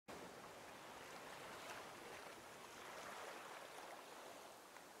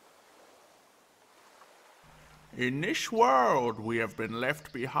In this world, we have been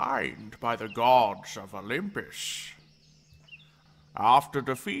left behind by the gods of Olympus. After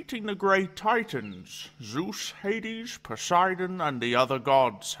defeating the great titans, Zeus, Hades, Poseidon, and the other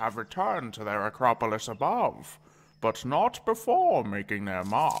gods have returned to their acropolis above, but not before making their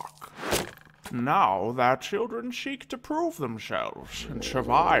mark. Now their children seek to prove themselves and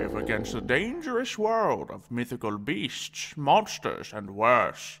survive against the dangerous world of mythical beasts, monsters, and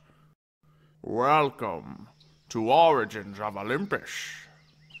worse. Welcome to Origins of Olympus.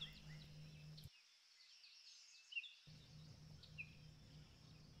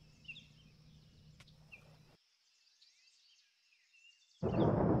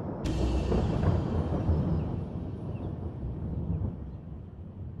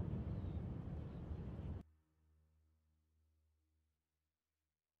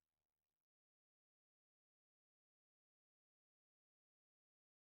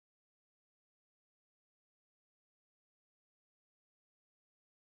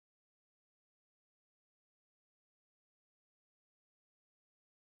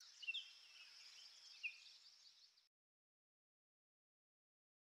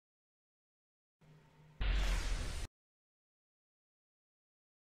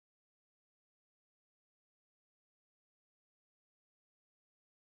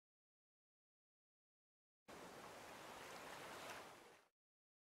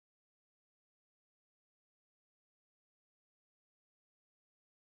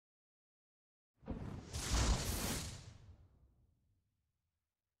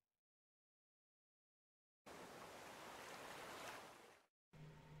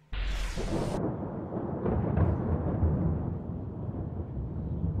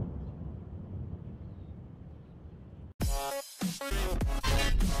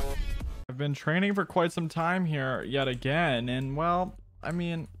 I've been training for quite some time here yet again, and well, I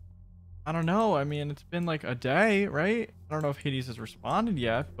mean, I don't know. I mean, it's been like a day, right? I don't know if Hades has responded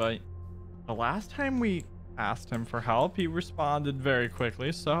yet, but the last time we asked him for help, he responded very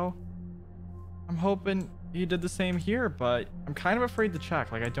quickly, so I'm hoping he did the same here, but I'm kind of afraid to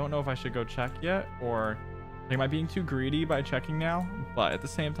check. Like, I don't know if I should go check yet, or like, am I being too greedy by checking now? But at the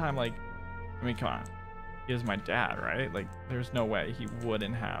same time, like, I mean, come on. He is my dad, right? Like, there's no way he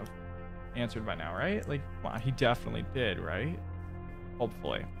wouldn't have answered by now, right? Like, come on, he definitely did, right?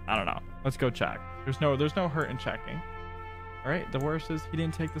 Hopefully. I don't know. Let's go check. There's no hurt in checking. All right, the worst is he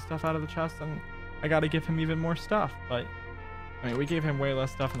didn't take the stuff out of the chest, and I got to give him even more stuff. But I mean, we gave him way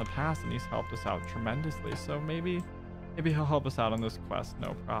less stuff in the past, and he's helped us out tremendously. So maybe he'll help us out on this quest,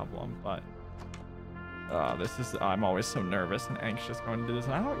 no problem. But I'm always so nervous and anxious going to this,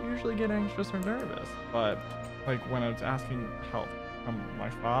 and I don't usually get anxious or nervous, but like when I was asking help from my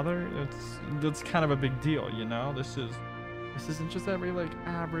father, that's kind of a big deal, you know. This isn't just every like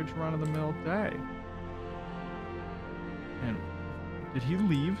average run-of-the-mill day. And did he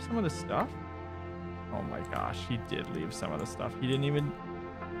leave some of the stuff? Oh my gosh, he did leave some of the stuff. He didn't even.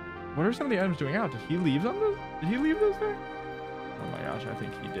 What are some of the items doing out? Did he leave them? Did he leave those there? Oh my gosh, I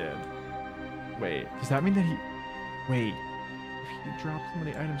think he did. Wait, does that mean that he... Wait, if he dropped some of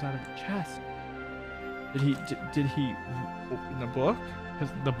the items out of the chest, did he open the book?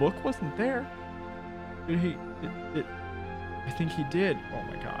 Because the book wasn't there. I think he did. Oh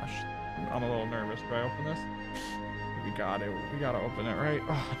my gosh, I'm a little nervous. Do I open this? We gotta open it, right?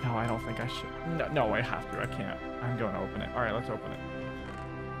 Oh no, I don't think I should. No, I have to. I can't. I'm going to open it. All right, let's open it.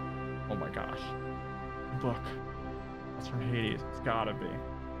 Oh my gosh, the book. That's from Hades. It's gotta be.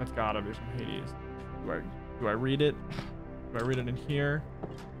 That's gotta be from Hades. Do I read it? Do I read it in here?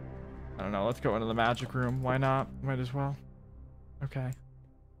 I don't know. Let's go into the magic room. Why not? Might as well. Okay.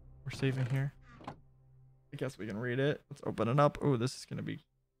 We're safe in here. I guess we can read it. Let's open it up. Oh, this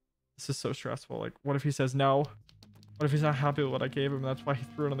is so stressful. Like, what if he says no? What if he's not happy with what I gave him? That's why he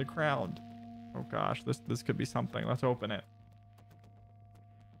threw it on the ground. Oh gosh, this could be something. Let's open it.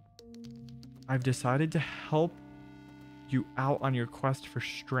 I've decided to help you out on your quest for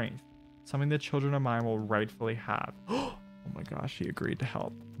strength, something that children of mine will rightfully have. Oh my gosh, he agreed to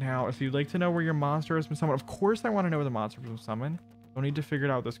help. Now, if you'd like to know where your monster has been summoned, of course I want to know where the monster has been summoned. Don't need to figure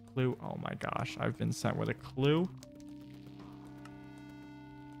out this clue. Oh my gosh, I've been sent with a clue.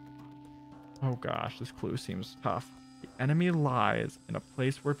 Oh gosh, this clue seems tough. The enemy lies in a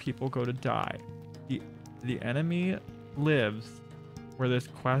place where people go to die. The enemy lives where this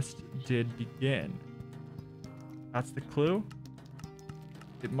quest did begin. That's the clue?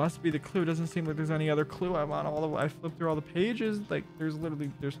 It must be the clue. It doesn't seem like there's any other clue. I flipped through all the pages. Like, there's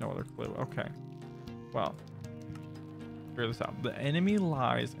no other clue. Okay. Well, figure this out. The enemy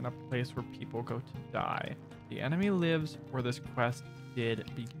lies in a place where people go to die. The enemy lives where this quest did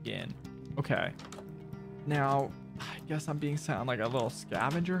begin. Okay. Now, I guess I'm being sent on like a little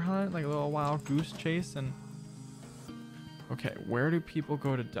scavenger hunt, like a little wild goose chase. And okay, where do people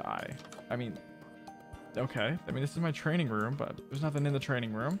go to die? I mean, okay, I mean, this is my training room, but there's nothing in the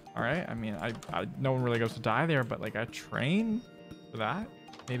training room. All right, I mean, no one really goes to die there, but like I train for that.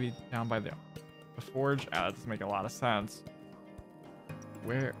 Maybe down by the forge. That doesn't make a lot of sense.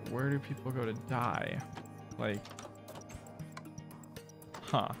 Where do people go to die? Like,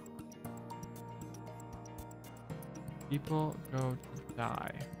 huh? People go to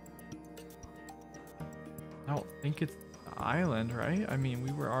die. I don't think it's the island, right? I mean,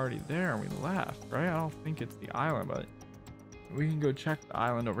 we were already there and we left, right? I don't think it's the island, but we can go check the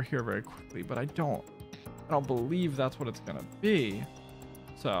island over here very quickly, but I don't believe that's what it's gonna be.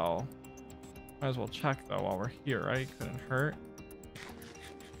 So might as well check though while we're here, right? Couldn't hurt.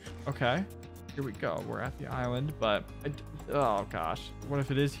 Okay, here we go. We're at the island, but oh gosh, what if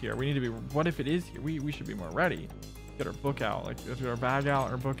it is here? We need to be, what if it is here? We should be more ready. Get our book out, like get our bag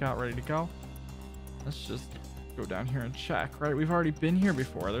out, our book out, ready to go. Let's just go down here and check, right? We've already been here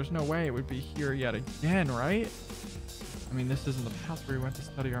before. There's no way it would be here yet again, right? I mean, this isn't the past where we went to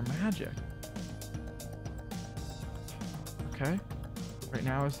study our magic. Okay, right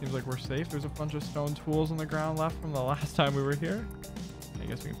now it seems like we're safe. There's a bunch of stone tools on the ground left from the last time we were here. I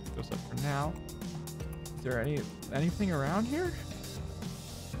guess we can pick those up for now. Is there anything around here?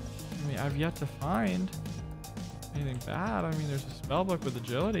 I mean, I've yet to find anything bad. I mean, there's a spell book with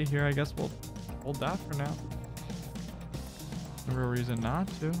agility here. I guess we'll hold that for now. No real reason not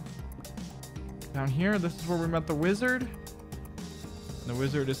to. Down here, this is where we met the wizard. And the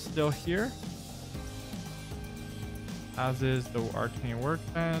wizard is still here. As is the arcane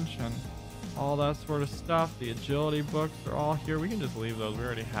workbench and all that sort of stuff. The agility books are all here. We can just leave those. We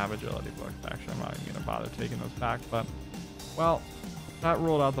already have agility books. Actually, I'm not even gonna bother taking those back, but well, that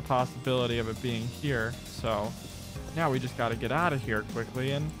ruled out the possibility of it being here. So now we just got to get out of here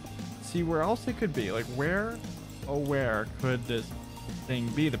quickly and see where else it could be. Like where, oh where could this thing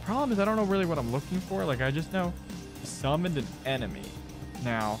be? The problem is I don't know really what I'm looking for. Like I just know summoned an enemy.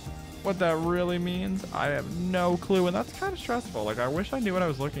 Now what that really means, I have no clue, and that's kind of stressful. Like I wish I knew what I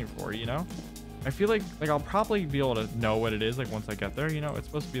was looking for, you know? I feel like I'll probably be able to know what it is like once I get there, you know? It's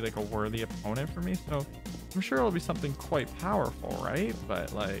supposed to be like a worthy opponent for me, so I'm sure it'll be something quite powerful, right?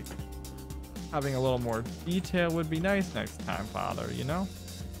 But like having a little more detail would be nice next time, Father, you know?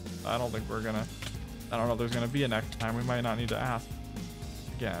 I don't think we're gonna, I don't know if there's gonna be a next time. We might not need to ask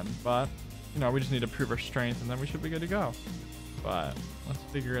again, but you know, we just need to prove our strength and then we should be good to go. But let's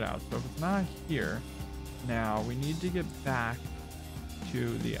figure it out. So if it's not here, now we need to get back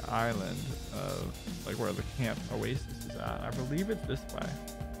to the island of like where the camp oasis is at. I believe it's this way,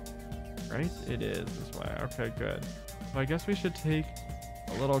 right? It is this way. Okay, good. So I guess we should take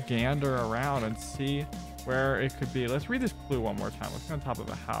a little gander around and see where it could be. Let's read this clue one more time. Let's go on top of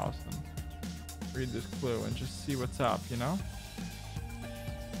a house and read this clue and just see what's up, you know?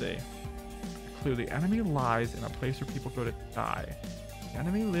 Let's see. Clue: the enemy lies in a place where people go to die. The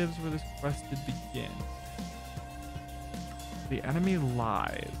enemy lives where this quest did begin. The enemy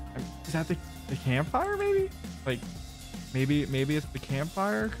lies. I mean, is that the campfire maybe? Like maybe it's the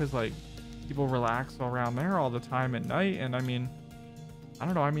campfire because like people relax around there all the time at night. And I mean, I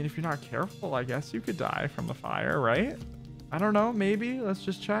don't know. I mean, if you're not careful, I guess you could die from the fire, right? I don't know. Maybe. Let's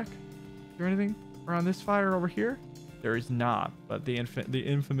just check. Is there anything around this fire over here? There is not, but the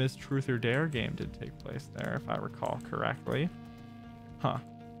infamous Truth or Dare game did take place there, if I recall correctly. Huh.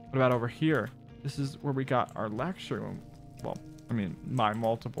 What about over here? This is where we got our lecture. Well, I mean, my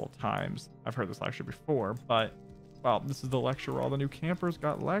multiple times. I've heard this lecture before, but, well, this is the lecture where all the new campers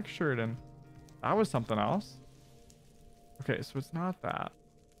got lectured, and that was something else. Okay, so it's not that.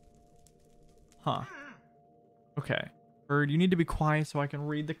 Huh. Okay. Bird, you need to be quiet so I can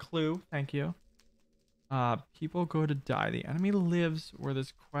read the clue. Thank you. People go to die. The enemy lives where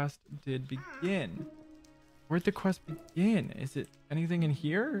this quest did begin. Where'd the quest begin? Is it anything in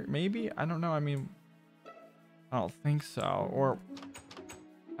here? Maybe? I don't know. I mean, I don't think so. Or,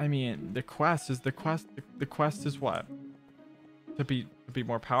 I mean, the quest is what? To be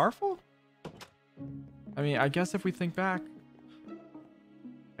more powerful? I mean, I guess if we think back,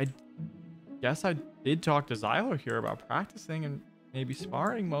 I guess I did talk to Xylo here about practicing and maybe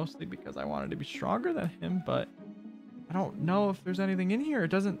sparring, mostly because I wanted to be stronger than him, but I don't know if there's anything in here. It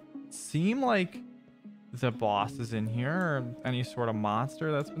doesn't seem like the boss is in here or any sort of monster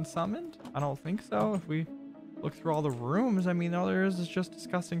that's been summoned. I don't think so. If we look through all the rooms, I mean, all there is just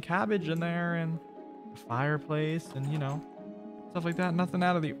disgusting cabbage in there and a fireplace and, you know, stuff like that. Nothing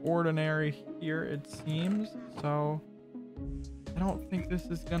out of the ordinary here, it seems. So I don't think this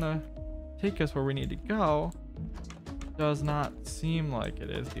is gonna take us where we need to go. Does not seem like it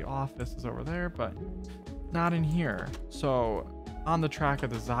is. The office is over there, but not in here. So on the track of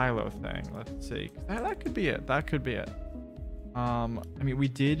the Xylo thing, let's see. That could be it. That could be it. I mean, we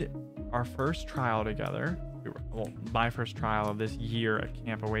did our first trial together. Well, my first trial of this year at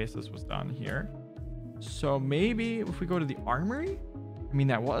Camp Oasis was done here. So maybe if we go to the armory, I mean,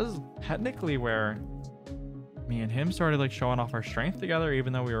 that was technically where me and him started like showing off our strength together,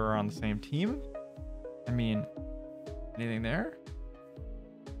 even though we were on the same team. I mean, anything there?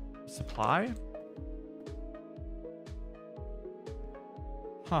 Supply?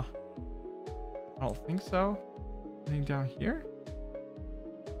 Huh. I don't think so. Anything down here?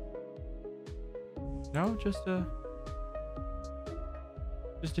 No, just a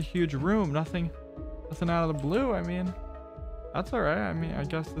huge room. Nothing out of the blue. I mean, that's all right. I mean, I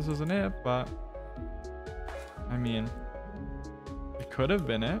guess this isn't it, but I mean, it could have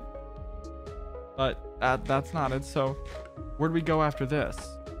been it, but that's not it. So where'd we go after this?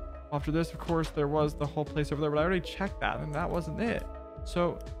 After this, of course, there was the whole place over there, but I already checked that and that wasn't it.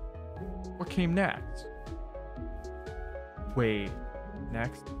 So what came next? Wait,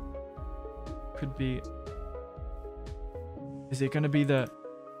 next could be, is it gonna be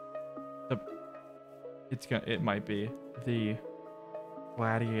it might be the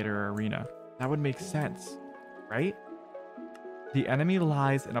gladiator arena? That would make sense, right? The enemy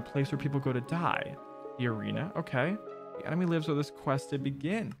lies in a place where people go to die. The arena, okay. The enemy lives where this quest to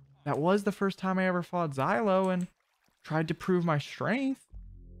begin. That was the first time I ever fought Xylo and tried to prove my strength,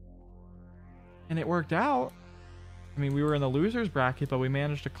 and it worked out. I mean, we were in the losers bracket, but we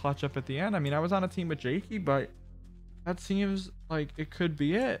managed to clutch up at the end. I mean, I was on a team with Jakey, but that seems like it could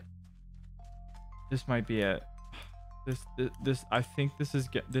be it. This might be it. This I think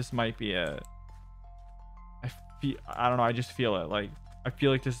this might be it. I don't know, I just feel it. Like, I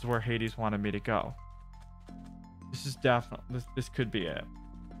feel like this is where Hades wanted me to go. This is definitely, this could be it.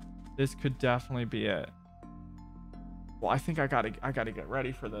 This could definitely be it. Well, I think I gotta get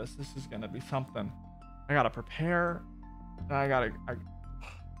ready for this. This is gonna be something. I gotta prepare. I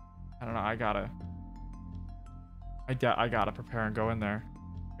don't know. I gotta prepare and go in there.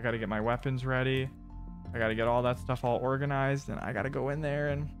 I gotta get my weapons ready. I gotta get all that stuff all organized, and I gotta go in there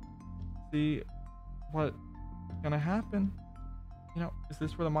and see what's gonna happen. You know, is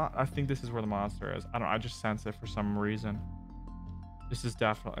this where I think this is where the monster is. I don't know, I just sense it for some reason. This is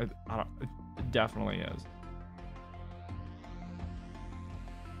definitely, it definitely is.